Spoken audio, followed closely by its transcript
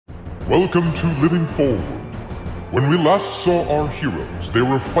Welcome to Living Forward. When we last saw our heroes, they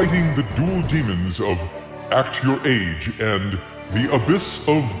were fighting the dual demons of Act Your Age and the Abyss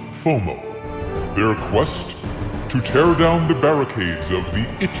of FOMO. Their quest? To tear down the barricades of the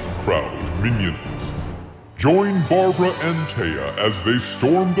IT Crowd minions. Join Barbara and Taya as they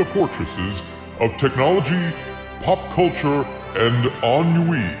storm the fortresses of technology, pop culture, and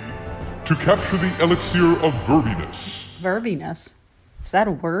ennui to capture the elixir of verviness. Verviness? Is that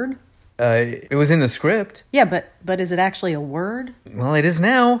a word? It was in the script. Yeah, but is it actually a word? Well, it is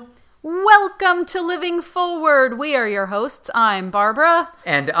now. Welcome to Living Forward. We are your hosts. I'm Barbara.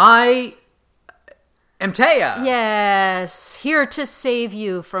 And I am Taya. Yes, here to save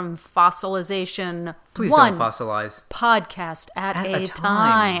you from fossilization. Please One don't fossilize. podcast at a a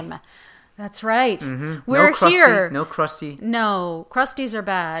time. time. That's right. Mm-hmm. We're no crusty, here. No crusty. No, crusties are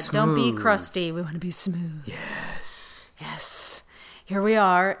bad. Don't be Smooth. crusty. We want to be smooth. Yes. Yes. Here we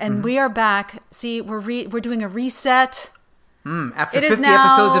are, and we are back. See, we're doing a reset. After It is 50 now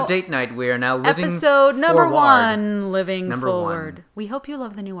episodes of Date Night, we are now living Episode number forward. 1, Living Number Forward. 1. We hope you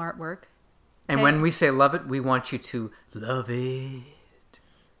love the new artwork. And when we say love it, we want you to love it.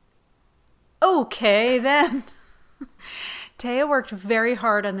 Okay, then. Taya worked very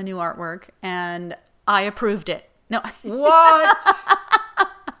hard on the new artwork, and I approved it. No. What?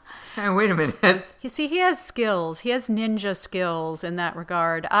 Hey, wait a minute. You see, he has skills. He has ninja skills in that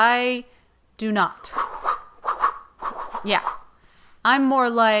regard. I do not. Yeah. I'm more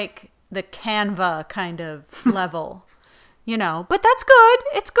like the Canva kind of level, but that's good.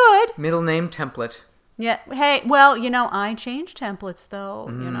 It's good. Middle name template. Yeah. Hey, well, I change templates though.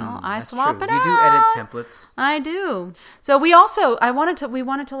 I That's swap true. it You out. do edit templates. I do. So we wanted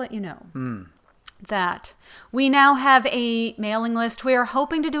to let you know that we now have a mailing list. We are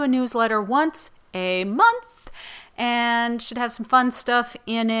hoping to do a newsletter once a month and should have some fun stuff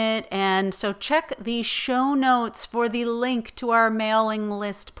in it. And so check the show notes for the link to our mailing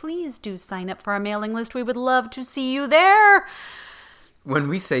list. Please do sign up for our mailing list. We would love to see you there. When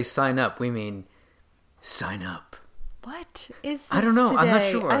we say sign up, we mean sign up. What is this I don't know. today? I'm not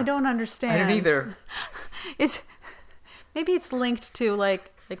sure. I don't understand. I don't either. Maybe it's linked to like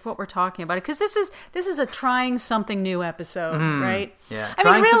what we're talking about, because this is a trying something new episode, right? Yeah, I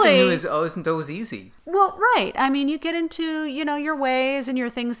trying mean, something really, new isn't always easy. well, right. I mean, you get into your ways and your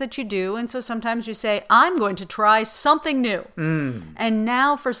things that you do, and so sometimes you say, "I'm going to try something new," and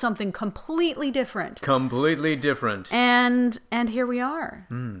now for something completely different. Completely different. And here we are.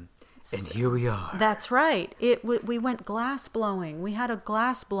 And here we are. That's right. We went glass blowing. We had a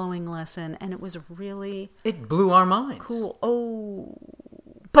glass blowing lesson, and it was really It blew our minds. cool. Oh,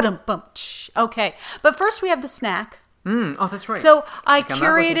 ba-dum-bum. Okay, but first we have the snack. Oh, that's right. So I I'm not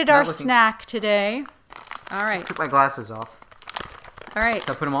curated looking- our not looking- snack today. All right, Took my glasses off. all right.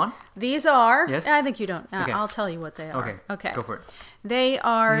 So I put them on? These are. Yes? I think you don't. Okay. I'll tell you what they are. Okay. Go for it. They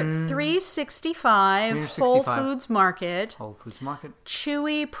are 365 Whole 365. Foods Market Whole Foods Market.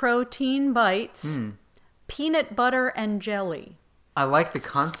 Chewy Protein Bites, peanut butter and jelly. I like the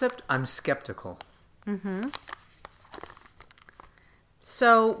concept. I'm skeptical.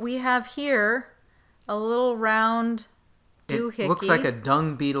 So we have here a little round doohickey. It looks like a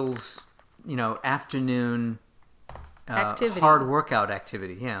dung beetle's, afternoon Activity. hard workout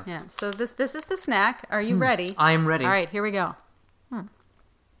activity. Yeah. Yeah. So this is the snack. Are you ready? I am ready. All right. Here we go.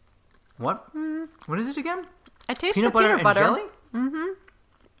 What? What is it again? I taste Peanut the butter peanut butter. and jelly? Mm-hmm.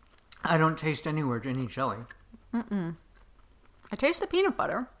 I don't taste anywhere any jelly. I taste the peanut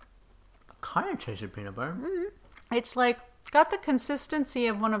butter. Kind of tasted peanut butter. It's like got the consistency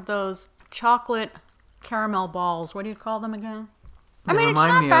of one of those chocolate caramel balls. What do you call them again? I They mean, it's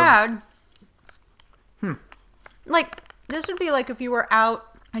remind not me of- bad. Like this would be like if you were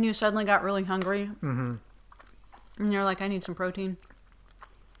out and you suddenly got really hungry, and you're like, I need some protein.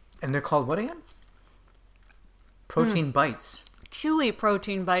 And they're called what again? Protein bites. Chewy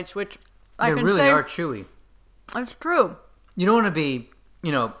protein bites, which They I can really say are chewy. it's true. You don't want to be,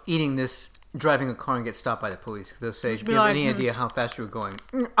 eating this, driving a car and get stopped by the police. They'll say, do you have like, any idea how fast you were going?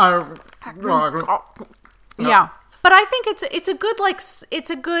 Yeah. But I think it's a good it's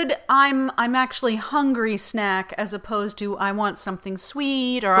a good I'm actually hungry snack as opposed to I want something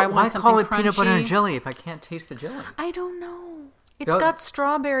sweet or I But why want something call it crunchy. peanut butter and jelly if I can't taste the jelly? I don't know. It's They'll- got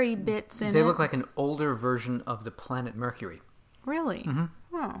strawberry bits in it. They look like an older version of the planet Mercury. Really?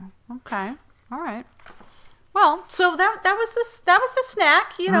 Oh, okay. All right. Well, so that was the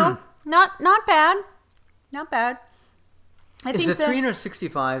snack, not bad. Not bad. I Is think the that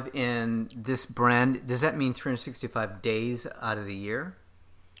 365 in this brand, does that mean 365 days out of the year?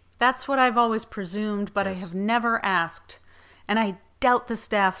 that's what I've always presumed, but Yes. I have never asked. And I doubt the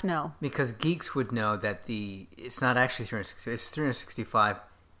staff know. Because geeks would know that it's not actually 360, it's 365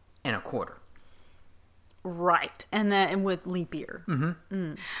 and a quarter. Right. And with leap year.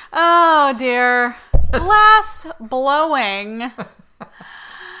 Mm-hmm. Oh, dear. Glass blowing.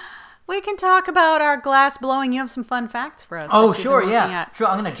 We can talk about our glass blowing. You have some fun facts for us. Oh, sure, yeah. Sure,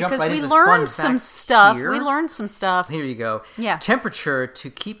 I'm going to jump right into because we fun learned some facts stuff. here. We learned some stuff. Here you go. Yeah. Temperature to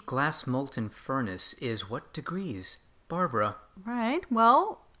keep glass molten furnace is what degrees, Barbara? Right.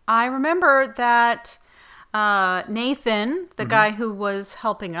 Well, I remember that Nathan, the guy who was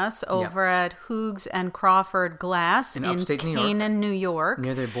helping us over at Hoogs and Crawford Glass in upstate Canaan, New York,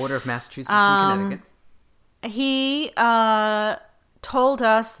 near the border of Massachusetts and Connecticut. he told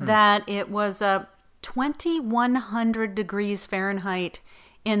us that it was 2,100 degrees Fahrenheit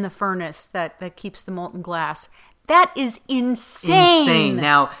in the furnace that keeps the molten glass. That is insane. Insane.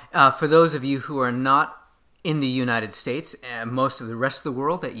 Now, for those of you who are not in the United States, most of the rest of the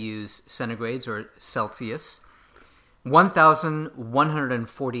world that use centigrades or Celsius,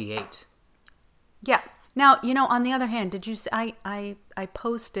 1,148. Yeah. Now, on the other hand, did you see, I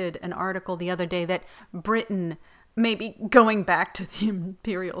posted an article the other day that Britain may be going back to the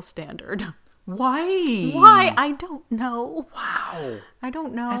imperial standard. Why? Why? I don't know. Wow. I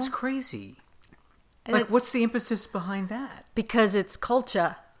don't know. That's crazy. Like, what's the impetus behind that? Because it's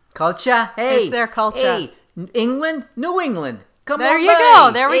culture. Culture? Hey. It's their culture. Hey, England? New England. Come there on you by. go.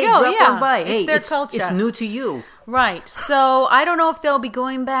 There we hey, go. Drop Yeah. on by. It's Hey, their culture. It's new to you. Right. So I don't know if they'll be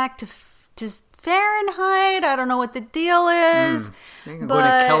going back to Fahrenheit. I don't know what the deal is. You can go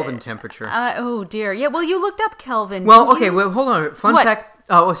to Kelvin temperature. Oh, dear. Yeah, well, you looked up Kelvin. Well, didn't okay. you? Well, hold on. Fun What? fact.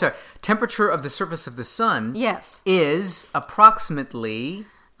 Oh, sorry. Temperature of the surface of the sun Yes. is approximately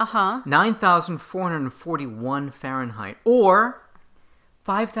Uh-huh. 9,441 Fahrenheit or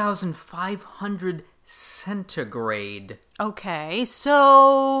 5,500 centigrade Okay.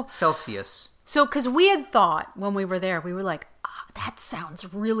 So Celsius. because we had thought when we were there, we were like, that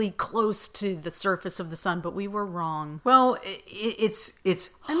sounds really close to the surface of the sun, but we were wrong. Well, it's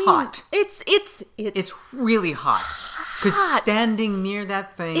I mean, hot. It's really hot. Because standing near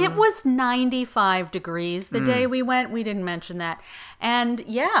that thing... It was 95 degrees the day we went. We didn't mention that. And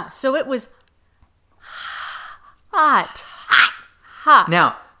yeah, so it was hot.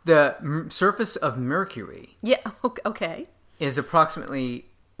 Now, the surface of Mercury Yeah, okay. is approximately,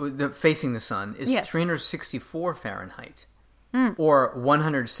 facing the sun, is Yes. 364 Fahrenheit. Or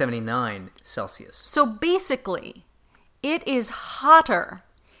 179 Celsius. So basically, it is hotter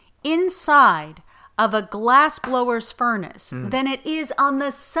inside of a glassblower's furnace than it is on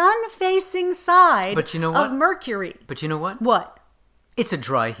the sun-facing side But you know what? of Mercury. But you know what? What? It's a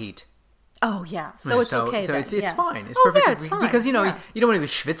dry heat. Oh, yeah. So it's okay So then. it's yeah. fine. It's oh, perfect. Yeah, it's fine. Because, you yeah. don't want to be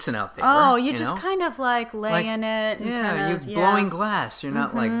schwitzing out there. Oh, you just know? kind of like lay in it. And Yeah, kind you're of, blowing glass. You're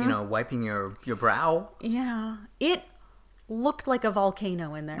not like, wiping your brow. Yeah. It looked like a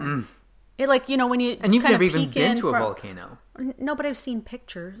volcano in there. It when you And you've kind never of even peek been in to a from- volcano. No, but I've seen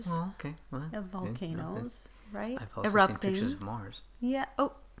pictures Oh, okay. Well, of volcanoes, right? I've also Erupting. seen pictures of Mars. Yeah.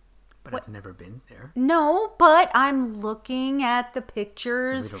 Oh, But I've never been there. no, but I'm looking at the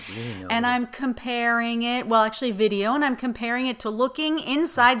pictures We don't really know and that. I'm comparing it, well, actually video, and I'm comparing it to looking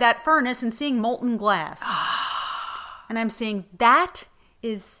inside that furnace and seeing molten glass. And I'm saying that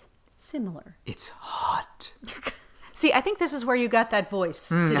is similar. It's hot. See, I think this is where you got that voice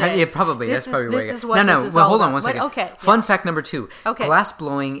today. Yeah, probably. This That's probably where this you is got what No, this is well, all hold on about. one second. Okay. Fun fact number 2. Okay. Glass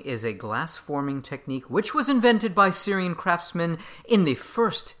blowing is a glass forming technique which was invented by Syrian craftsmen in the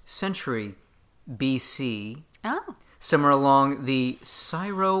 1st century BC, Oh. somewhere along the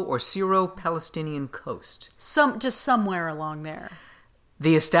Syro-Palestinian coast. Just somewhere along there.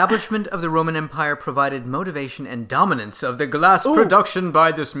 The establishment of the Roman Empire provided motivation and dominance of the glass production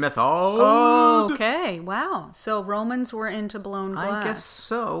by this method. Okay, wow. So Romans were into blown glass. I guess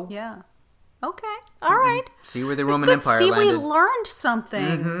so. Yeah. Okay. All right. See where the It's Roman good. Empire See, landed. we learned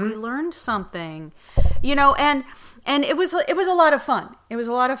something. We learned something. And it was a lot of fun. It was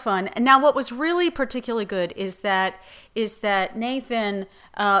a lot of fun. And now what was really particularly good is that Nathan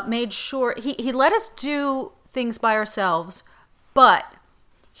made sure he let us do things by ourselves, but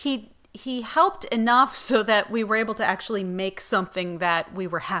he helped enough so that we were able to actually make something that we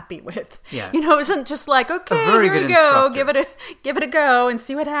were happy with. Yeah. It wasn't just like, okay, very here good we go, instructor. give it a go and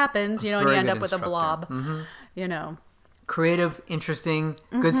see what happens, and you very end good up with a instructor. blob. Creative, interesting,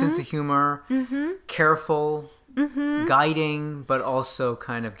 good sense of humor, careful, guiding, but also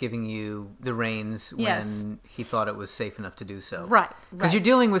kind of giving you the reins when Yes. he thought it was safe enough to do so. Right, Because right. you're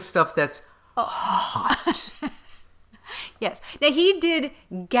dealing with stuff that's hot. Yes. Now he did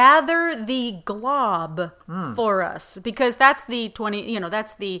gather the glob for us because that's the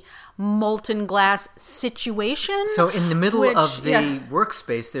that's the molten glass situation. So in the middle of the yeah.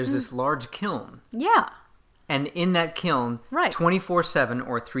 workspace, there's this large kiln. Yeah. And in that kiln, Right. 24/7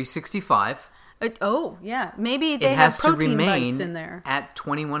 or 365, Oh, yeah. Maybe they it have has to protein remain bites in there. at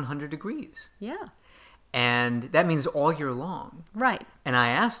 2100 degrees. Yeah. And that means all year long. Right. And I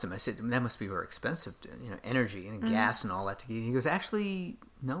asked him, I said, that must be very expensive, energy and Mm-hmm. gas and all that. He goes, actually,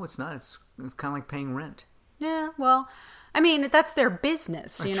 no, it's not. It's kind of like paying rent. Yeah, well, I mean, that's their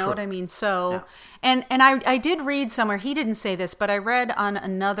business, you know True. what I mean? So, Yeah. and I did read somewhere, he didn't say this, but I read on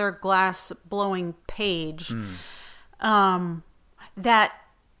another glass blowing page that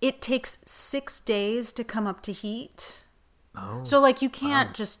it takes 6 days to come up to heat. Oh. So, like, you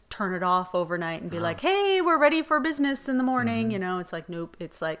can't just turn it off overnight and be like, hey, we're ready for business in the morning. You know, it's like, nope,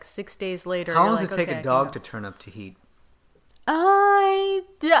 it's like 6 days later. How you're long does like, it take okay, a dog you know. to turn up to heat?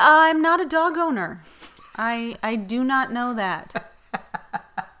 I'm not a dog owner. I do not know that.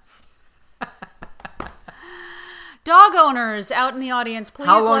 Dog owners out in the audience, please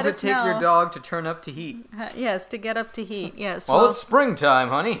How long let does it us take know. your dog to turn up to heat? Yes, to get up to heat. Yes. Well, it's springtime,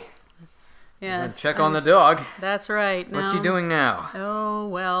 honey. yes. Check on the dog. That's right. What's he No. doing now? Oh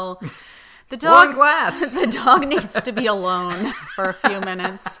well, the Blowing dog. glass. The dog needs to be alone for a few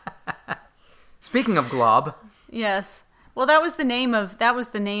minutes. Speaking of glob, Yes. Well, that was the name of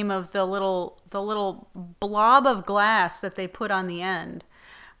the little blob of glass that they put on the end.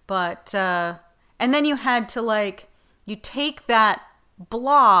 But and then you had to you take that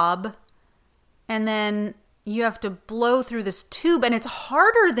blob and then you have to blow through this tube, and it's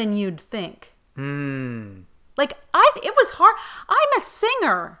harder than you'd think. Like it was hard. I'm a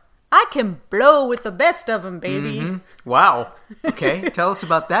singer. I can blow with the best of them, baby. wow. Okay, tell us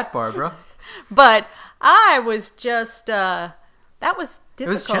about that, Barbara. But I was just that was It difficult.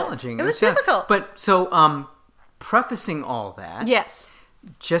 was challenging. It was difficult. But so, prefacing all that, yes.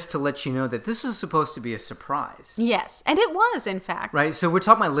 just to let you know that this was supposed to be a surprise. Yes, and it was, in fact. Right, so we're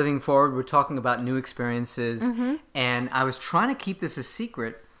talking about living forward. We're talking about new experiences, Mm-hmm. and I was trying to keep this a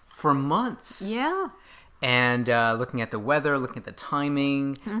secret for months. Yeah. And looking at the weather, looking at the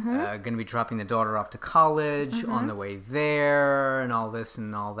timing, going to be dropping the daughter off to college on the way there, and all this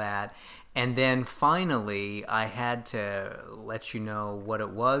and all that. And then finally, I had to let you know what it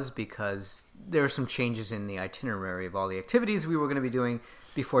was because there are some changes in the itinerary of all the activities we were going to be doing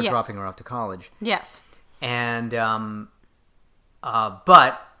before Yes. dropping her off to college. Yes. And,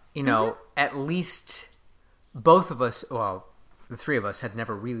 but, at least both of us, well, the three of us had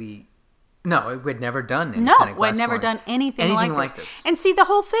never really, we'd never done any No, kind of glass we'd never blowing. done anything like this. And see, the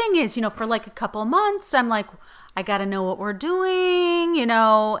whole thing is, for like a couple months, I'm like, I got to know what we're doing.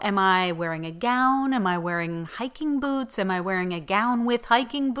 Am I wearing a gown? Am I wearing hiking boots? Am I wearing a gown with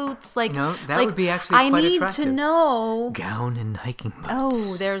hiking boots? That would be actually I quite need attractive. to know. Gown and hiking boots.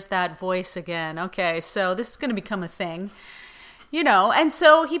 Oh, there's that voice again. Okay, so this is going to become a thing. And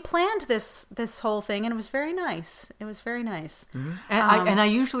so he planned this whole thing, and it was very nice. It was very nice. Mm-hmm. And I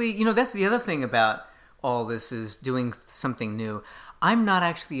usually, that's the other thing about all this is doing something new. I'm not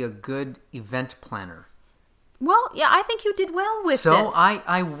actually a good event planner. Well, yeah, I think you did well with this. So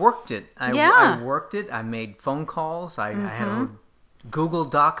I worked it. Yeah. I worked it. I made phone calls. I had a Google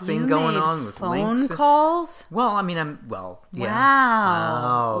Doc thing going on with links. Phone calls? Well, yeah.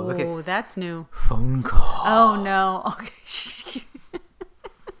 Wow. Oh, look at that's new. phone call. Oh, no. Okay.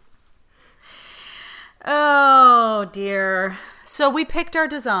 Oh, dear. So we picked our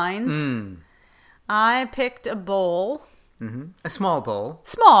designs. I picked a bowl. A small bowl.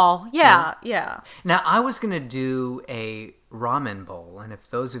 Small, yeah. Now, I was going to do a ramen bowl, and if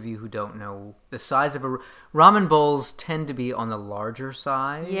those of you who don't know the size of ramen bowls tend to be on the larger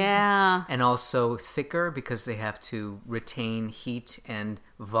side. Yeah. And also thicker because they have to retain heat and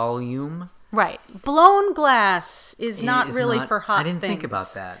volume. Right. Blown glass is not really for hot I didn't think things.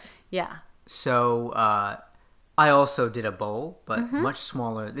 about that. Yeah. So I also did a bowl, but much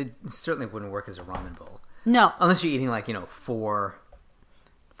smaller. It certainly wouldn't work as a ramen bowl. No. Unless you're eating 4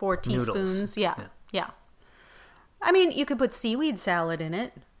 teaspoons. noodles. Yeah. I mean, you could put seaweed salad in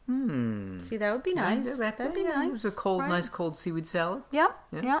it. See, that would be nice. Yeah, That'd be It nice. was a cold, right? nice cold seaweed salad. Yep.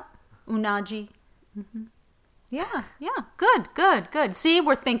 Unagi. Yeah. Good. See,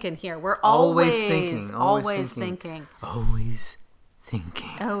 we're thinking here. We're always thinking. Always thinking. Always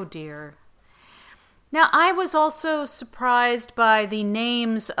thinking. Oh, dear. Now, I was also surprised by the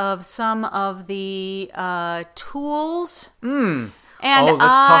names of some of the tools. And let's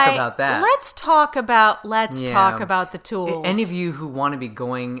talk about that. Let's talk about the tools. Any of you who want to be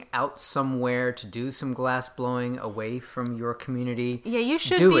going out somewhere to do some glass blowing away from your community, you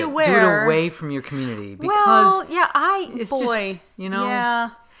should do be it. aware. Do it away from your community because it's just, yeah.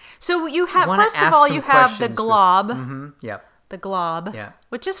 So you have wanna first of ask all some you have the questions glob. Yep. The glob. Yeah.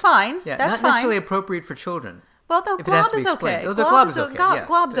 Which is fine. Yeah, That's not fine. necessarily appropriate for children. Well, the if it has glob to be is explained. okay. Oh, the glob is okay. Yeah.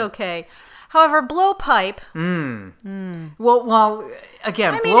 Glob's okay. However, blowpipe. Well,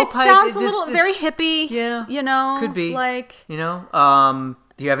 again, I mean, blowpipe. it sounds a little very hippie. Yeah, you know, could be like do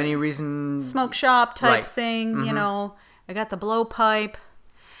you have any reason? Smoke shop type Right. thing. You know, I got the blowpipe.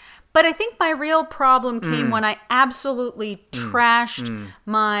 But I think my real problem came when I absolutely trashed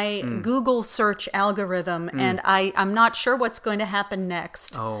my Google search algorithm, and I'm not sure what's going to happen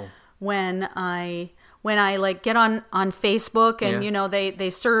next. Oh. When I like get on Facebook and Yeah. they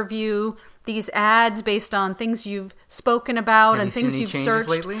serve you these ads based on things you've spoken about Have and you seen things any you've changes searched.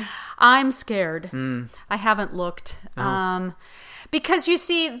 lately? I'm scared. I haven't looked. Because you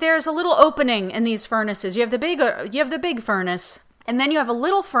see, there's a little opening in these furnaces. You have the big furnace, and then you have a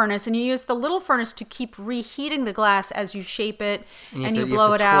little furnace, and you use the little furnace to keep reheating the glass as you shape it and you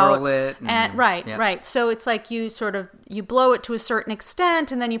blow it out. Twirl it And right. So it's like you blow it to a certain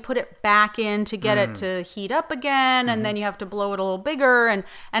extent, and then you put it back in to get it to heat up again, and then you have to blow it a little bigger,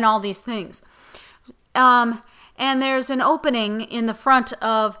 and all these things. And there's an opening in the front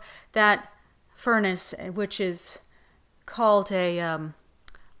of that furnace, which is called a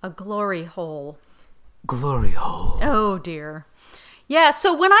glory hole. Glory hole. Oh dear. Yeah,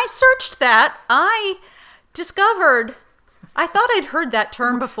 so when I searched that, I discovered, I thought I'd heard that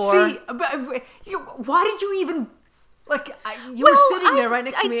term before. See, why did you even, you were sitting there right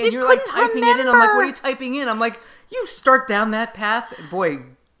next to me and you're like typing it in. I'm like, what are you typing in? I'm like, you start down that path. Boy,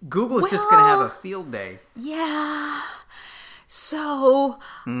 Google's just going to have a field day. Yeah. So,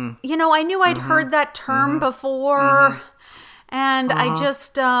 I knew I'd heard that term before, and I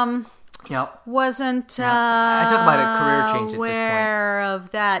just wasn't I talk about a career change at this point. aware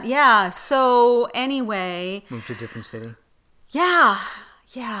of that. Yeah, so anyway. Move to a different city. Yeah,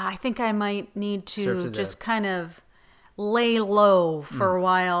 I think I might need to just kind of lay low for a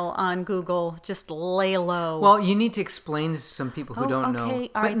while on Google. Just lay low. Well, you need to explain this to some people who don't know. Okay,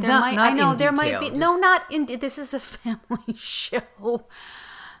 all right. But There not, might, not I know in there detail. might be. No, not in. This is a family show.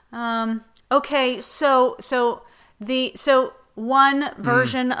 Okay, so one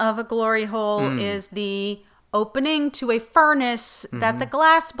version of a glory hole is the opening to a furnace that the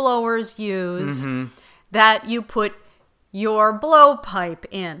glass blowers use that you put your blowpipe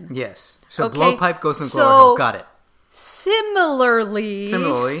in. Yes. So Okay, blowpipe goes in the glory hole. Got it. Similarly,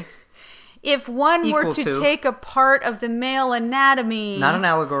 if one were Equal to to. take a part of the male anatomy, Not an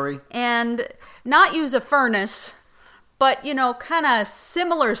allegory. and not use a furnace, but kind of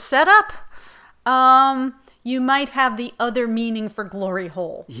similar setup, you might have the other meaning for glory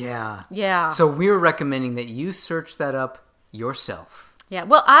hole. Yeah. Yeah. So we're recommending that you search that up yourself. Yeah.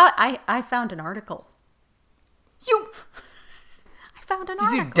 Well, I found an article. I found an Did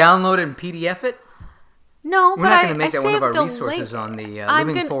article. you download it and PDF it? No, We're but not going to make I that one of saved our the resources link. on the I'm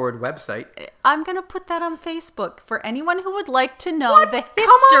Living gonna- Forward website. I'm going to put that on Facebook for anyone who would like to know What? the Come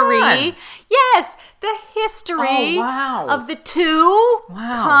history. on. Yes, the history Oh, wow. of the two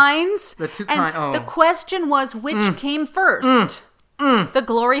kinds. The two and kind- oh. the question was, which came first? The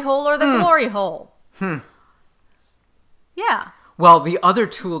glory hole or the glory hole? Yeah. Well, the other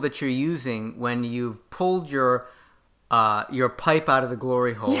tool that you're using when you've pulled your pipe out of the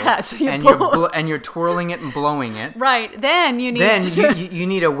glory hole, Yeah, so you and pull- you're twirling it and blowing it. Right. Then you need Then to... you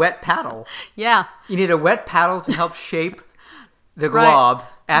need a wet paddle. Yeah. You need a wet paddle to help shape the glob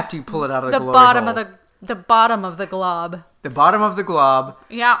after you pull it out of the glory bottom hole. of the bottom of the glob. The bottom of the glob,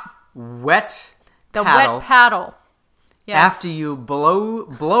 Yeah. wet The paddle. wet paddle. Yes. After you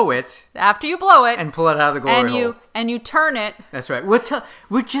blow it After you blow it and pull it out of the glory hole. and you turn it. That's right. We're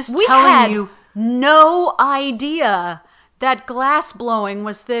just We telling had you. no idea that glass blowing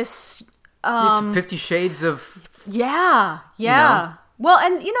was this. It's 50 Shades of. Yeah. know? Well,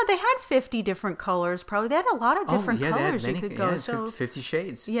 and they had 50 different colors. Probably they had a lot of different they had colors many, you could go. yeah, So 50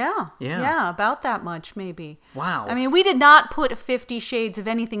 Shades. yeah, about that much maybe. Wow. I mean, we did not put 50 shades of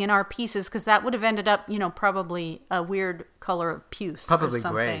anything in our pieces because that would have ended up, probably a weird color of puce, Probably or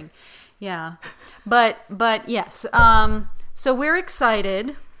something. gray. Yeah, but yes. So we're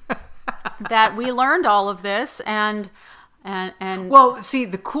excited that we learned all of this and. Well, see,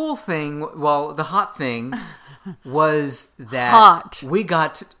 the cool thing, the hot thing was that Hot. we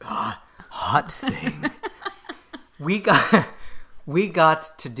got hot thing. we got We got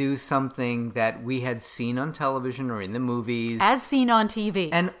to do something that we had seen on television or in the movies. As seen on TV.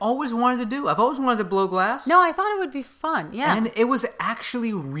 And always wanted to do. I've always wanted to blow glass. No, I thought it would be fun. Yeah. And it was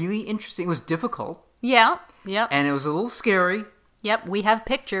actually really interesting. It was difficult. Yeah. Yep. And it was a little scary. Yep. We have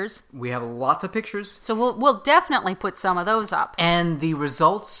pictures. We have lots of pictures. So we'll definitely put some of those up. And the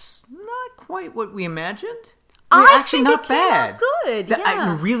results, not quite what we imagined. Actually, not it came bad. out good.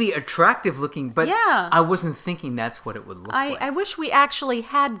 Yeah. Really attractive looking, but Yeah. I wasn't thinking that's what it would look like. I wish we actually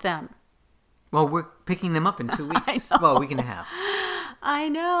had them. Well, we're picking them up in 2 weeks. Well, a week and a half. I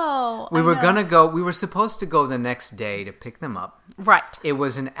know. We were supposed to go the next day to pick them up. Right. It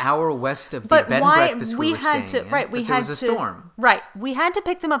was an hour west of the But bed and why breakfast we were had staying to? in, Right. but We there had was a to. storm. Right. We had to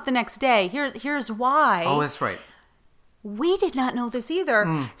pick them up the next day. Here's why. Oh, that's right. We did not know this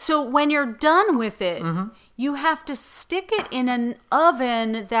either. So when you're done with it, you have to stick it in an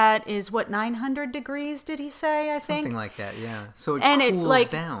oven that is, 900 degrees, did he say, I think? Something like that, yeah. So it And cools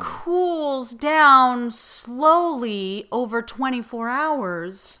it down. cools down slowly over 24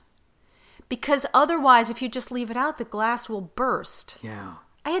 hours. Because otherwise, if you just leave it out, the glass will burst. Yeah.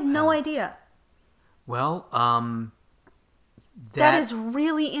 I had no idea. Well, That is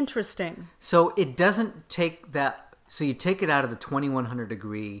really interesting. So it doesn't take that... So you take it out of the 2100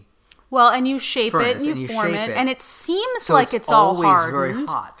 degree... Well, and you shape furnace, it and and you you form shape it, it. and it seems So like it's all always hardened. very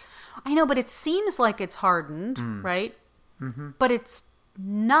hot. I know, but it seems like it's hardened, right? Mm-hmm. But it's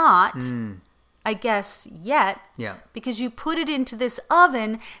not, I guess, yet. Yeah. Because you put it into this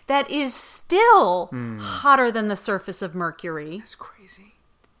oven that is still hotter than the surface of Mercury. That's crazy.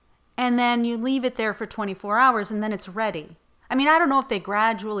 And then you leave it there for 24 hours, and then it's ready. I mean, I don't know if they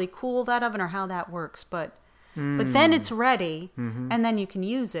gradually cool that oven or how that works, but then it's ready, and then you can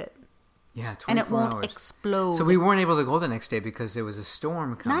use it. Yeah, 24 And it won't hours. explode. So we weren't able to go the next day because there was a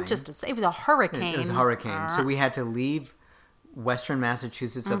storm coming. Not just it was a hurricane. It was a hurricane. So we had to leave western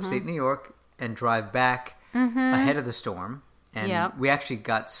Massachusetts, upstate New York, and drive back ahead of the storm. And Yep. we actually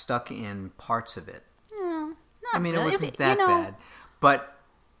got stuck in parts of it. Not I mean, it really. wasn't that bad. But,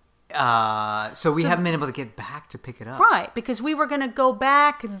 so we haven't been able to get back to pick it up. Right, because we were going to go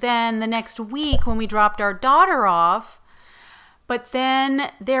back then the next week when we dropped our daughter off. But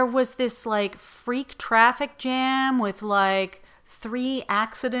then there was this freak traffic jam with 3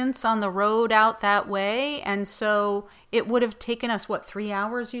 accidents on the road out that way. And so it would have taken us, 3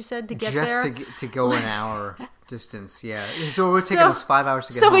 hours, you said, to get there? Just to go an hour distance, yeah. So it would take us 5 hours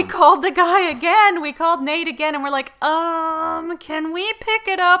to get So home. we called the guy again. We called Nate again, and we're like, can we pick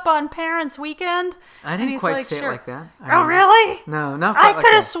it up on Parents' Weekend? I And didn't he's quite say "Sure." it like that. Oh, really? No, not I quite like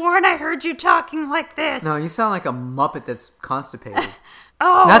could have that. sworn I heard you talking like this. No, you sound like a Muppet that's constipated.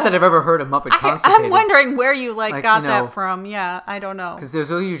 Oh. Not that I've ever heard a Muppet constipated. I'm wondering where you got you know, that from. Yeah, I don't know. Because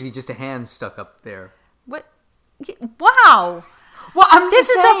there's usually just a hand stuck up there. What? Wow. Well, I'm This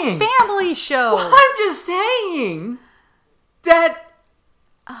just is saying. a family show. Well, I'm just saying that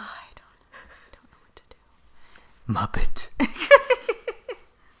I don't know what to do. Muppet.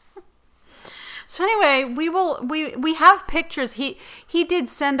 So anyway, we have pictures. He did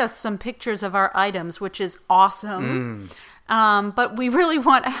send us some pictures of our items, which is awesome. But we really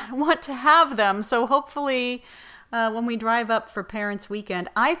want to have them. So hopefully, when we drive up for Parents' Weekend,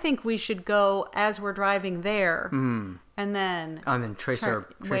 I think we should go as we're driving there, and then trace our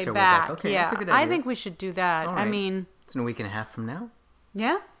way way back. back. Okay, yeah, that's a good idea. I think we should do that. All I right. mean, It's in a week and a half from now.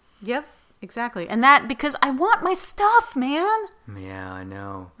 yeah, yep, exactly. And that because I want my stuff, man. Yeah, I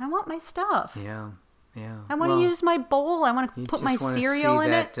know. I want my stuff. Yeah. I want to use my bowl. I want to put my cereal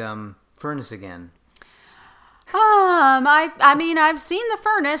in it. That furnace again. I mean, I've seen the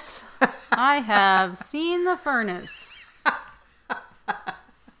furnace. I have seen the furnace.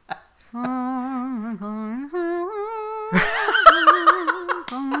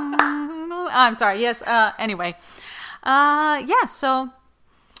 I'm sorry. Yes. Anyway. Yeah. So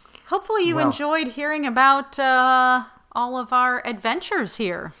hopefully you enjoyed hearing about all of our adventures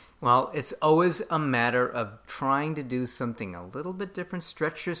here. Well, it's always a matter of trying to do something a little bit different.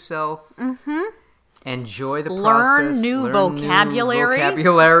 Stretch yourself. Mm-hmm. Enjoy the process. Learn new vocabulary.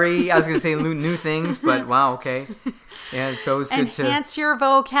 I was going to say new things, but wow, okay. Yeah, it's always good to enhance your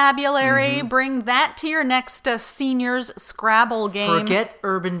vocabulary. Bring that to your next seniors Scrabble game. forget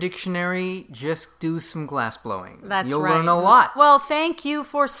Urban Dictionary. Just do some glass blowing. That's You'll right. learn a lot. Well, thank you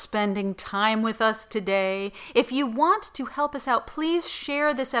for spending time with us today. If you want to help us out, please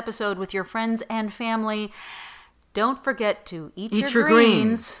share this episode with your friends and family. Don't forget to eat your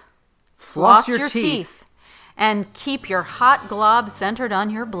greens. Floss your teeth. And keep your hot glob centered on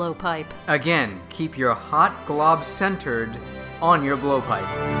your blowpipe. Again, keep your hot glob centered on your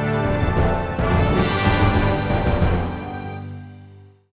blowpipe.